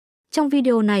Trong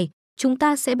video này, chúng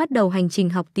ta sẽ bắt đầu hành trình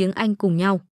học tiếng Anh cùng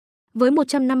nhau. Với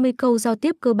 150 câu giao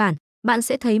tiếp cơ bản, bạn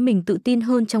sẽ thấy mình tự tin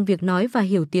hơn trong việc nói và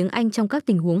hiểu tiếng Anh trong các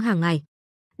tình huống hàng ngày.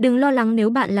 Đừng lo lắng nếu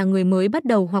bạn là người mới bắt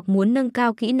đầu hoặc muốn nâng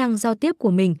cao kỹ năng giao tiếp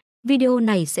của mình, video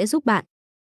này sẽ giúp bạn.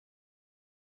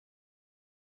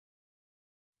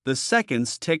 The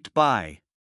seconds ticked by.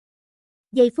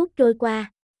 Giây phút trôi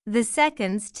qua. The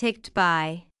seconds ticked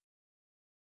by.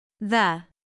 The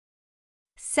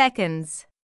seconds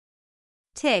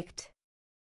ticked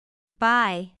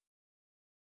by.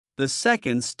 The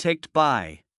seconds ticked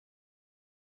by.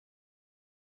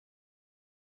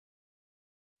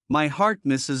 My heart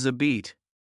misses a beat.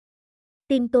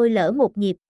 Tim tôi lỡ một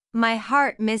nhịp. My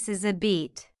heart misses a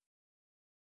beat.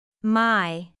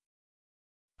 My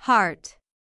heart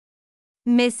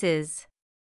misses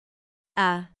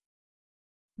a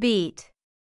beat.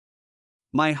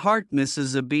 My heart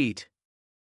misses a beat.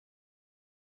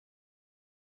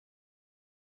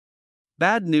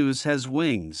 Bad news has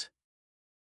wings.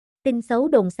 Tin xấu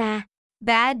đồn xa.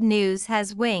 Bad news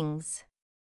has wings.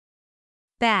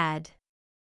 Bad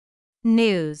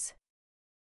news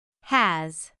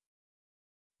has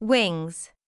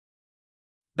wings.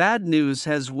 Bad news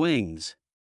has wings.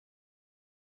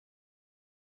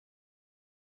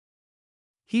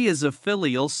 He is a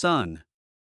filial son.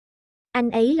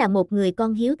 Anh ấy là một người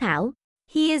con hiếu thảo.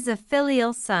 He is a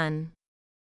filial son.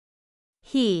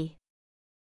 He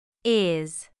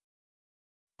is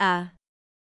a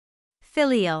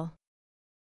filial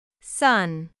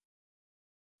son.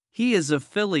 He is a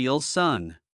filial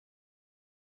son.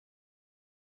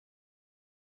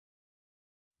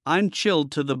 I'm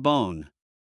chilled to the bone.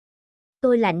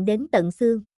 Tôi lạnh đến tận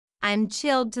xương. I'm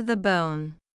chilled to the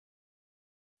bone.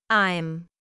 I'm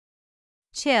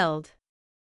chilled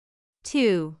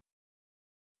to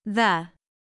the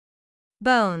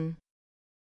bone.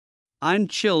 I'm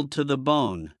chilled to the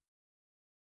bone.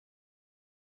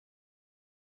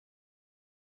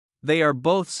 They are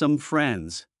both some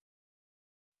friends.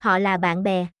 Họ là bạn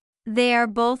bè. They are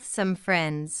both some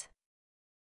friends.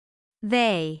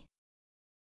 They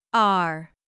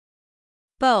are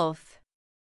both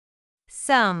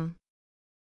some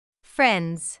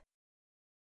friends.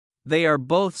 They are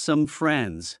both some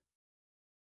friends.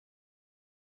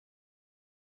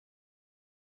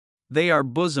 They are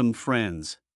bosom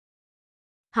friends.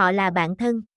 Họ là bạn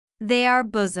thân. They are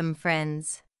bosom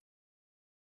friends.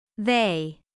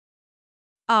 They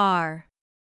are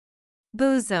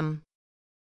bosom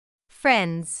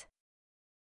friends.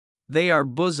 They are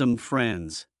bosom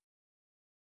friends.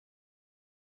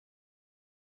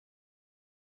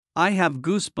 I have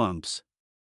goosebumps.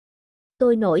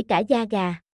 Tôi nổi cả da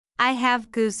gà. I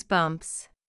have goosebumps.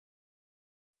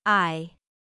 I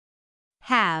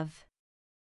have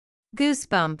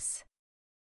goosebumps.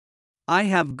 I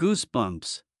have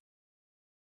goosebumps.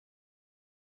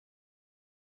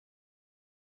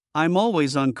 I'm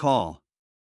always on call.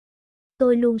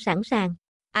 Tôi luôn sẵn sàng.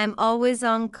 I'm always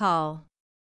on call.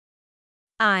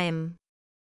 I'm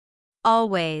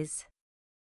always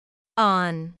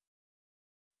on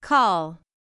call.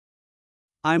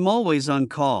 I'm always on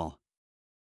call.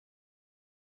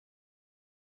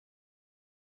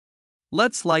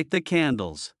 Let's light the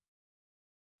candles.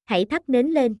 Hãy thắp nến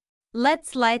lên.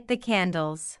 Let's light the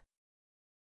candles.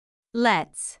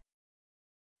 Let's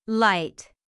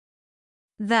light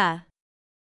the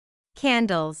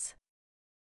candles.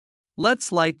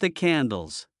 Let's light the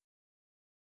candles.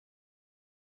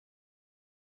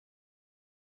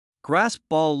 Grasp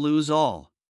ball, lose all.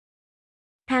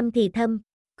 Tham thì thâm.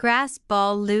 Grasp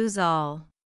ball, lose all.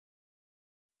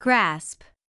 Grasp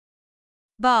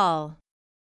ball,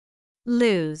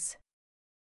 lose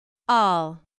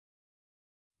all.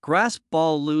 Grasp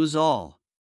ball, lose all.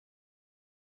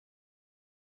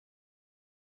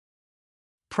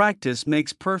 Practice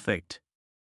makes perfect.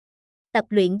 Tập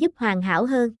luyện giúp hoàn hảo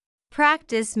hơn.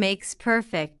 Practice makes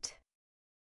perfect.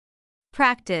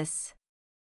 Practice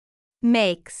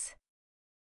makes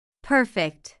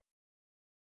perfect.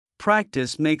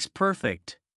 Practice makes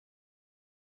perfect.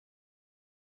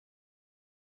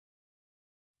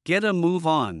 Get a move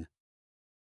on.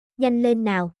 Nhanh lên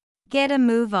nào. Get a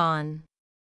move on.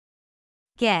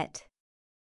 Get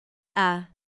a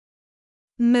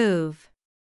move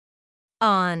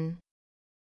on.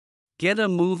 Get a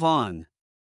move on.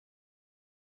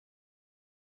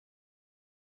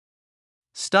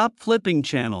 Stop flipping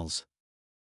channels.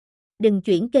 Đừng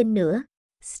chuyển kênh nữa.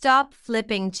 Stop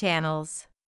flipping channels.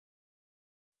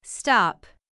 Stop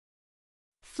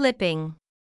flipping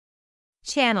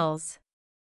channels.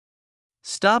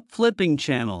 Stop flipping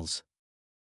channels.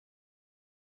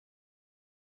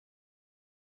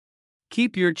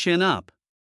 Keep your chin up.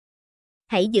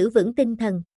 Hãy giữ vững tinh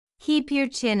thần. Keep your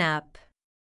chin up.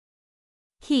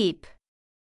 Keep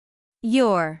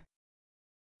your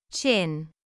chin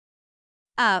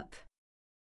up.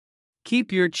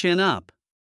 Keep your chin up.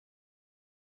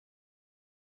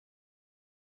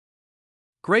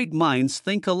 Great minds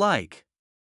think alike.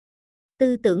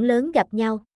 Tư tưởng lớn gặp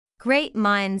nhau. Great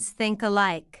minds think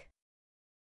alike.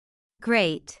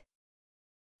 Great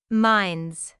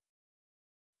minds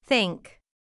think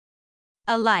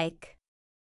alike.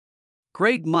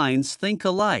 Great minds think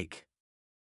alike.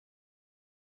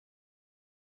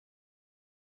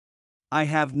 I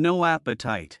have no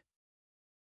appetite.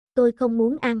 Tôi không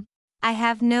muốn ăn. I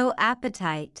have no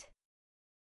appetite.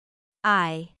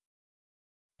 I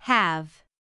have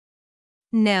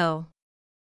no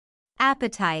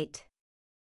appetite.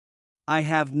 I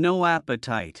have no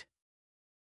appetite.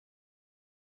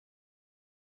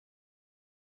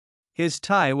 His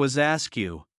tie was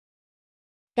askew.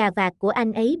 Cà vạt của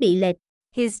anh ấy bị lệch.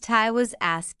 His tie was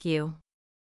askew.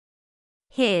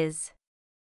 His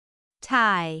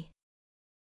tie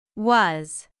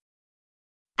was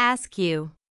askew.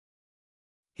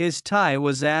 His tie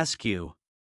was askew.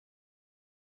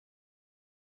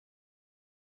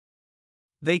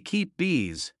 They keep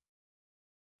bees.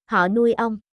 Họ nuôi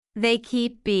ong. They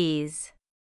keep bees.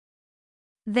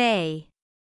 They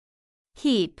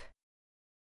keep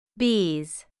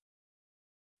bees.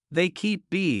 They keep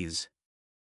bees.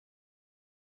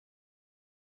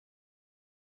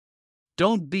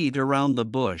 Don't beat around the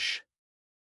bush.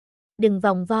 Đừng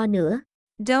vòng vo nữa.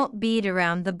 Don't beat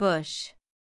around the bush.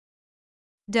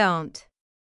 Don't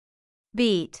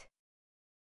beat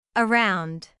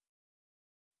around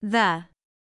the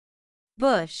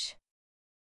bush.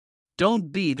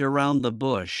 Don't beat around the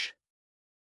bush.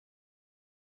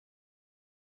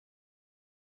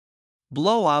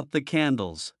 Blow out the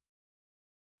candles.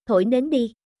 Thổi nến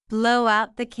đi. Blow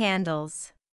out the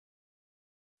candles.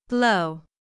 Blow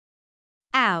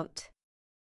out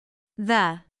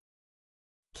the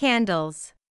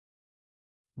candles.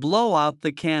 Blow out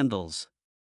the candles.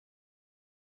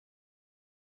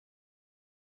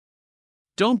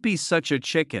 Don't be such a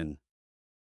chicken.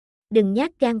 Đừng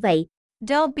nhát gan vậy.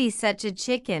 Don't be such a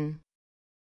chicken.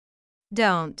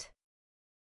 Don't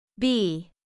be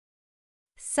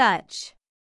such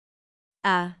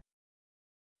a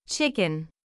chicken.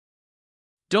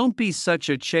 Don't be such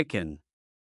a chicken.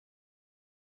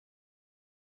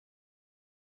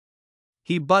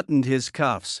 He buttoned his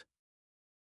cuffs.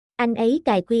 Anh ấy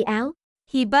cài quy áo.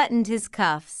 He buttoned his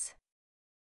cuffs.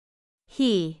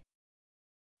 He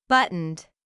buttoned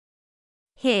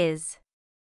his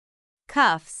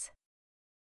cuffs.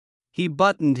 He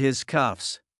buttoned his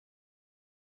cuffs.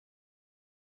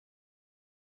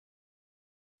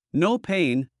 No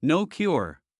pain, no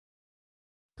cure.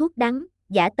 Thuốc đắng,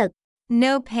 giả tật.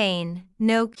 No pain,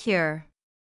 no cure.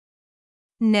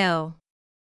 No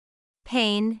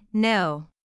pain, no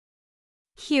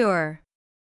cure.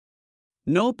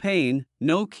 No pain,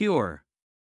 no cure.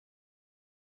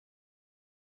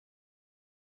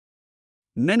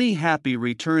 Many happy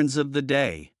returns of the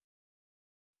day.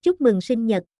 Chúc mừng sinh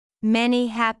nhật. Many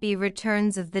happy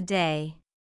returns of the day.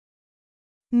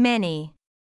 Many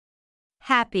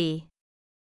happy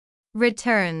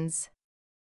returns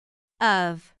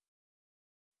of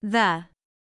the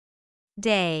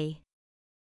day.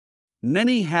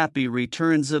 Many happy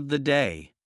returns of the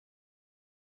day.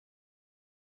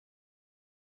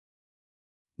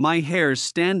 My hair's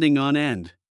standing on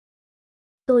end.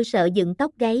 Tôi sợ dựng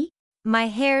tóc gáy. My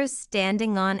hair's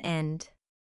standing on end.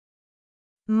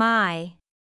 My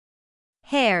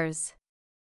hair's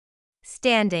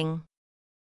standing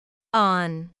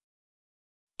on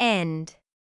end.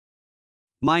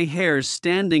 My hair's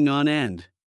standing on end.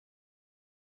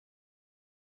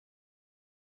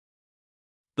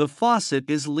 The faucet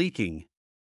is leaking.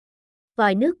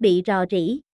 Vòi nước bị rò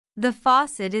rỉ. The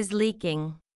faucet is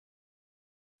leaking.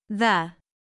 The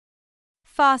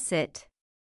faucet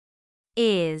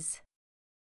is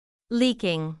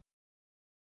leaking.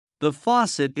 The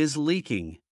faucet is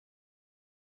leaking.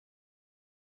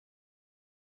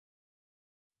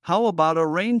 How about a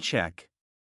rain check?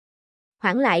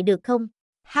 Hoãn lại được không?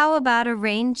 How about a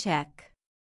rain check?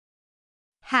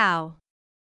 How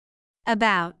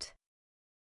about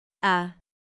a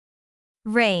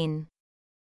rain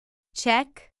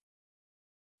check?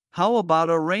 How about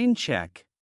a rain check?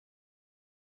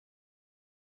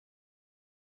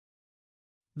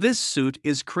 This suit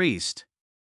is creased.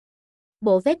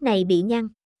 Bộ vest này bị nhăn.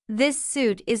 This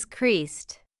suit is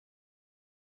creased.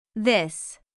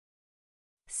 This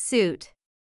suit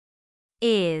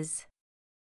is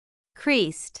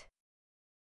creased.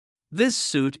 This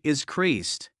suit is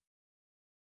creased.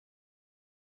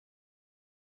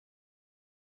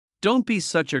 Don't be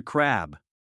such a crab.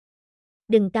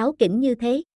 Đừng cáu kỉnh như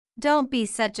thế. Don't be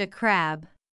such a crab.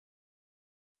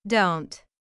 Don't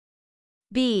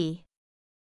be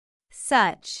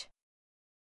such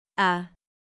a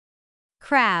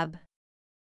crab.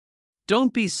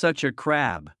 Don't be such a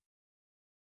crab.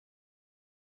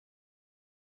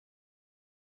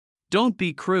 Don't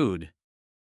be crude.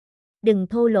 Đừng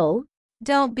thô lỗ.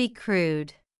 Don't be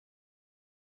crude.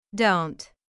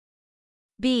 Don't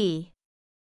be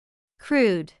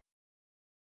crude.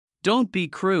 Don't be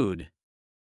crude.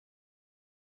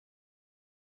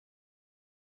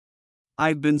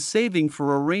 I've been saving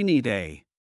for a rainy day.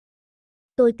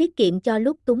 Tôi tiết kiệm cho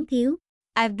lúc túng thiếu.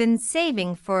 I've been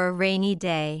saving for a rainy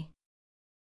day.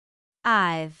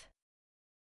 I've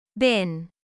been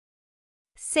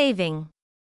saving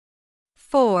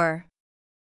for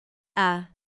a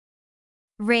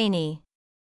rainy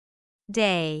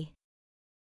day.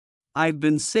 I've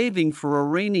been saving for a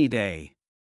rainy day.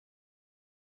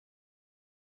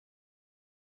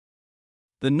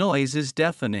 The noise is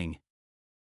deafening.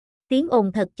 Tiếng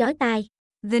ồn thật chói tai.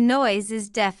 The noise is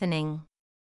deafening.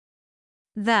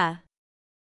 The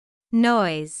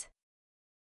noise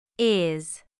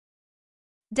is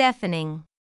deafening.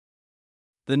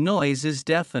 The noise is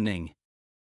deafening.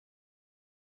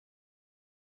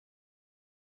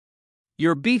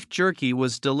 Your beef jerky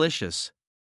was delicious.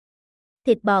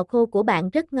 Thịt bò khô của bạn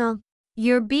rất ngon.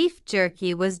 Your beef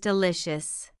jerky was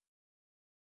delicious.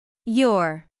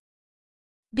 Your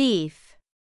beef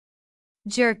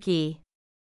jerky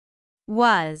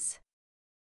was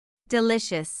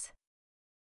delicious.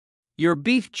 Your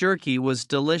beef jerky was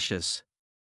delicious.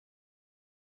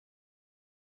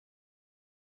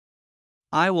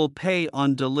 I will pay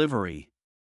on delivery.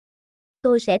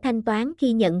 Tôi sẽ thanh toán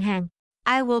khi nhận hàng.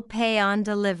 I will pay on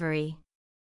delivery.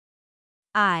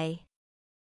 I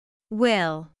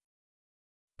will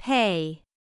pay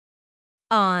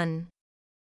on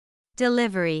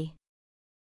delivery.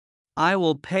 I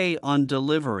will pay on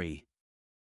delivery.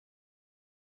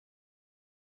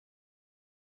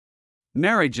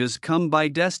 Marriages come by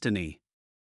destiny.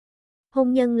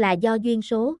 Hôn nhân là do duyên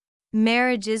số.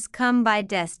 Marriages come by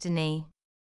destiny.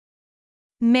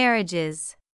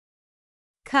 Marriages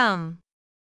come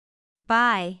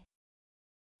by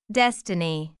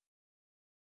destiny.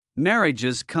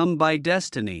 Marriages come by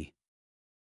destiny.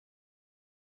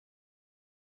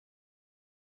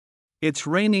 It's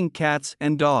raining cats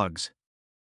and dogs.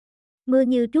 Mưa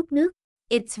như trút nước.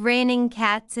 It's raining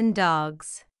cats and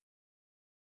dogs.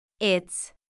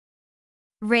 It's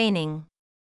raining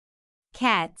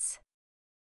cats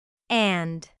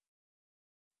and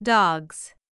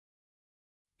dogs.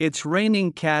 It's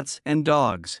raining cats and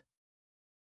dogs.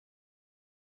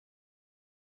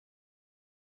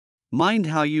 Mind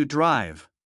how you drive.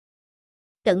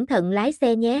 Cẩn thận lái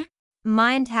xe nhé.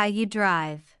 Mind how you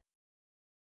drive.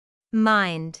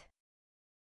 Mind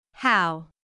how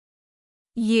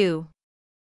you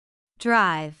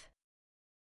drive.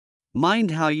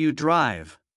 Mind how you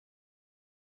drive.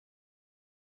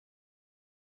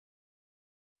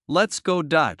 Let's go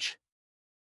Dutch.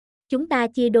 Chúng ta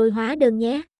chia đôi hóa đơn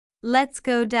nhé. Let's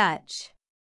go Dutch.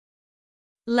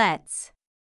 Let's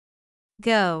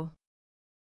go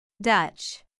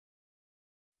Dutch.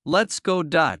 Let's go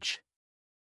Dutch.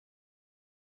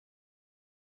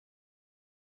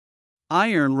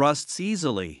 Iron rusts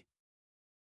easily.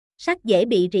 Sắt dễ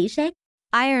bị rỉ sét.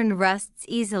 Iron rusts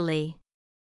easily.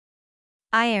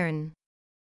 Iron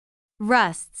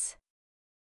rusts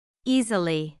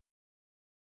easily.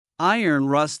 Iron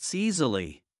rusts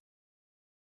easily.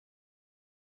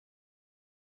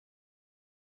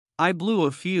 I blew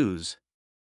a fuse.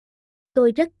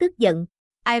 Tôi rất tức giận.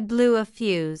 I blew a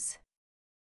fuse.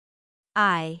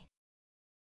 I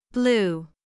blew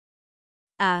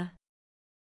a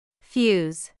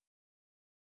fuse.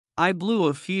 I blew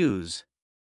a fuse.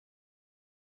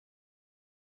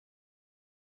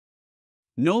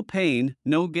 No pain,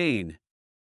 no gain.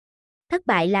 Thất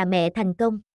bại là mẹ thành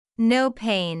công. No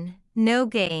pain, no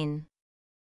gain.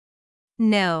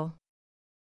 No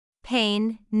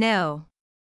pain, no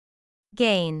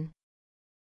gain.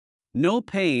 No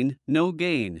pain, no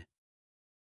gain.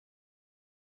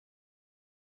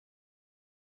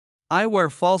 I wear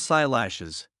false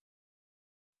eyelashes.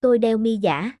 Tôi đeo mi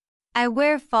giả. I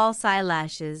wear false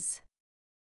eyelashes.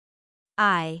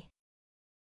 I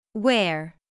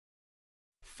wear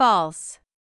false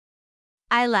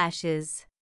eyelashes.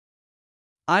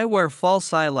 I wear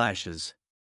false eyelashes.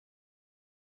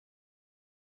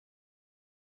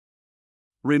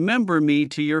 Remember me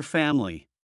to your family.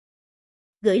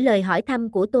 Gửi lời hỏi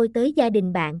thăm của tôi tới gia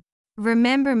đình bạn.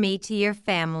 Remember me to your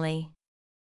family.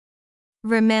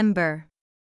 Remember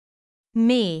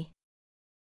me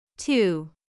to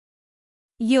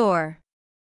your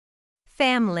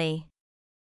family.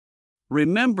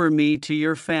 Remember me to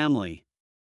your family.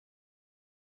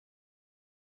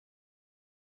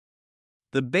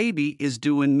 The baby is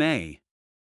due in May.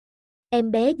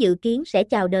 Em bé dự kiến sẽ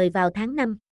chào đời vào tháng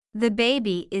 5. The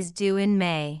baby is due in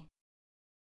May.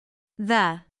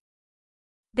 The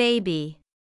baby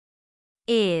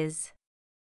is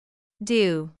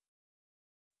due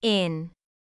in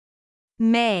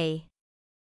May.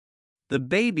 The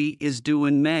baby is due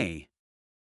in May.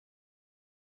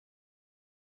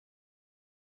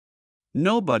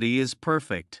 Nobody is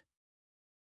perfect.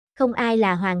 Không ai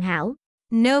là hoàn hảo.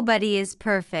 Nobody is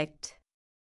perfect.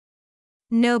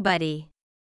 Nobody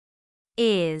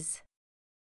is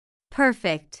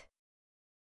perfect.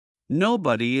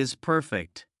 Nobody is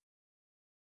perfect.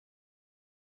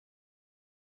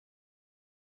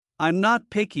 I'm not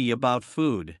picky about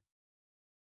food.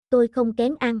 Tôi không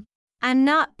kén ăn. I'm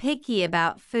not picky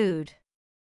about food.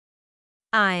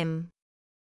 I'm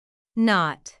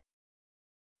not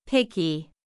picky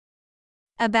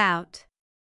about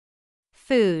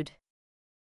food.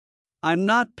 I'm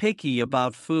not picky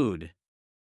about food.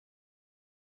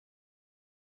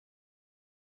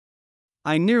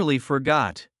 I nearly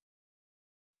forgot.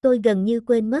 Tôi gần như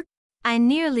quên mất. I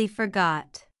nearly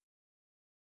forgot.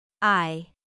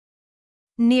 I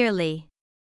nearly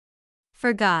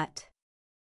forgot.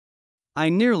 I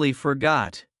nearly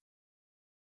forgot.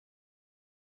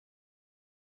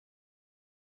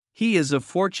 He is a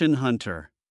fortune hunter.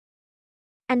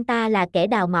 Anh ta là kẻ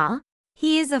đào mỏ.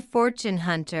 He is a fortune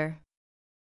hunter.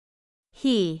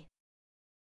 He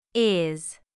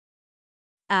is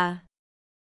a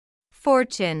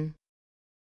fortune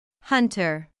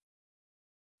hunter.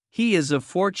 He is a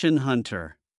fortune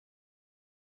hunter.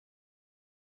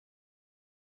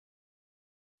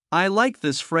 I like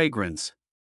this fragrance.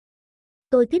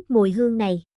 Tôi thích mùi hương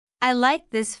này. I like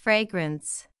this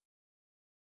fragrance.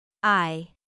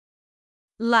 I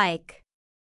like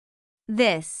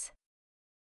this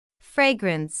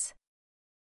fragrance.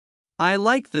 I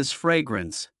like this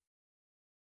fragrance.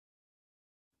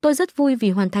 Tôi rất vui vì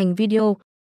hoàn thành video.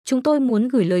 Chúng tôi muốn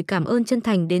gửi lời cảm ơn chân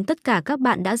thành đến tất cả các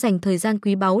bạn đã dành thời gian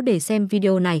quý báu để xem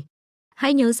video này.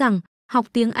 Hãy nhớ rằng, học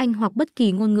tiếng Anh hoặc bất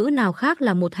kỳ ngôn ngữ nào khác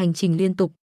là một hành trình liên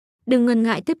tục. Đừng ngần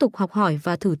ngại tiếp tục học hỏi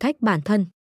và thử thách bản thân.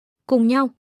 Cùng nhau,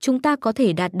 chúng ta có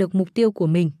thể đạt được mục tiêu của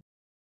mình.